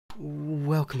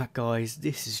Welcome back guys,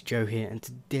 this is Joe here, and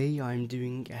today I'm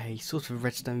doing a sort of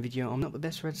redstone video. I'm not the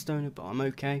best redstoner, but I'm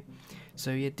okay.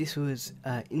 So yeah, this was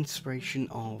inspiration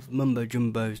of Mumbo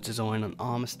Jumbo's design on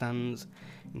armor stands,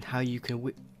 and how you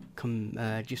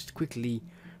can just quickly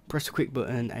press a quick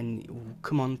button and it will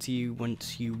come on to you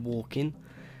once you walk in.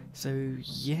 So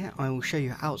yeah, I will show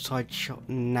you outside shot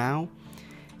now.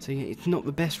 So yeah, it's not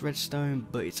the best redstone,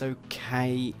 but it's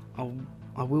okay.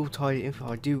 I will tidy it. If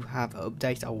I do have an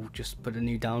update, I will just put a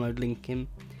new download link in.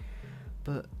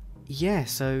 But yeah,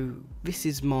 so this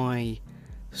is my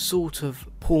sort of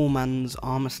poor man's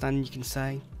armor stand, you can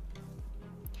say.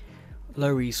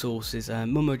 Low resources.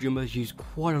 Mumbo Jumbo's use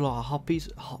quite a lot of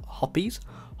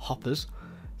hoppers.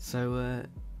 So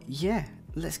yeah,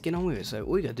 let's get on with it. So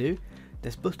all you gotta do,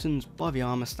 there's buttons by the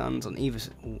armor stands on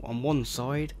one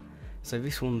side. So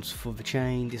this one's for the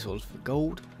chain, this one's for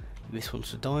gold, this one's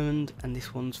for diamond, and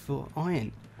this one's for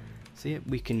iron. So yeah,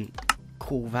 we can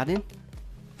call that in.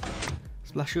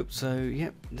 Splash up. So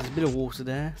yeah, there's a bit of water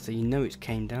there, so you know it's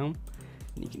came down.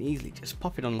 And you can easily just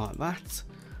pop it on like that,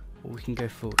 or we can go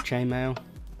for chainmail,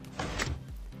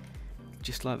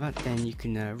 just like that. Then you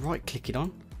can right click it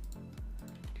on,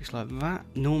 just like that.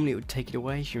 Normally it would take it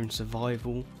away if you're in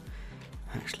survival.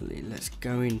 Actually, let's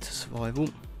go into survival.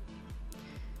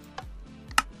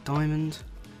 Diamond.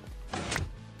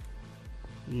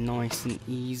 Nice and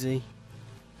easy,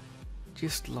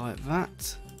 just like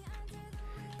that.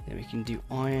 Then we can do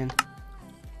iron,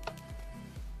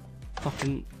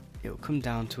 popping, it'll come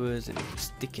down to us and we can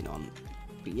stick it on.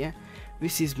 But yeah,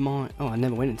 this is my, oh, I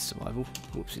never went into survival,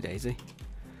 whoopsie daisy.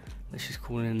 Let's just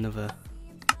call in another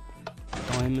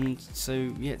diamond.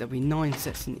 So yeah, there'll be 9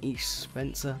 sets in each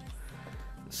dispenser.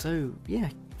 So yeah,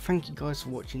 thank you guys for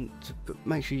watching.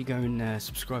 Make sure you go and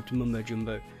subscribe to Mumbo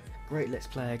Jumbo. Great Let's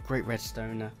Player, great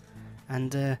redstoner,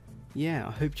 and yeah,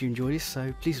 I hope you enjoyed this.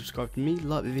 So please subscribe to me,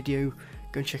 like the video,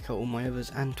 go and check out all my others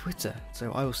and Twitter.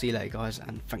 So I will see you later guys,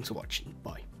 and thanks for watching.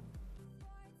 Bye.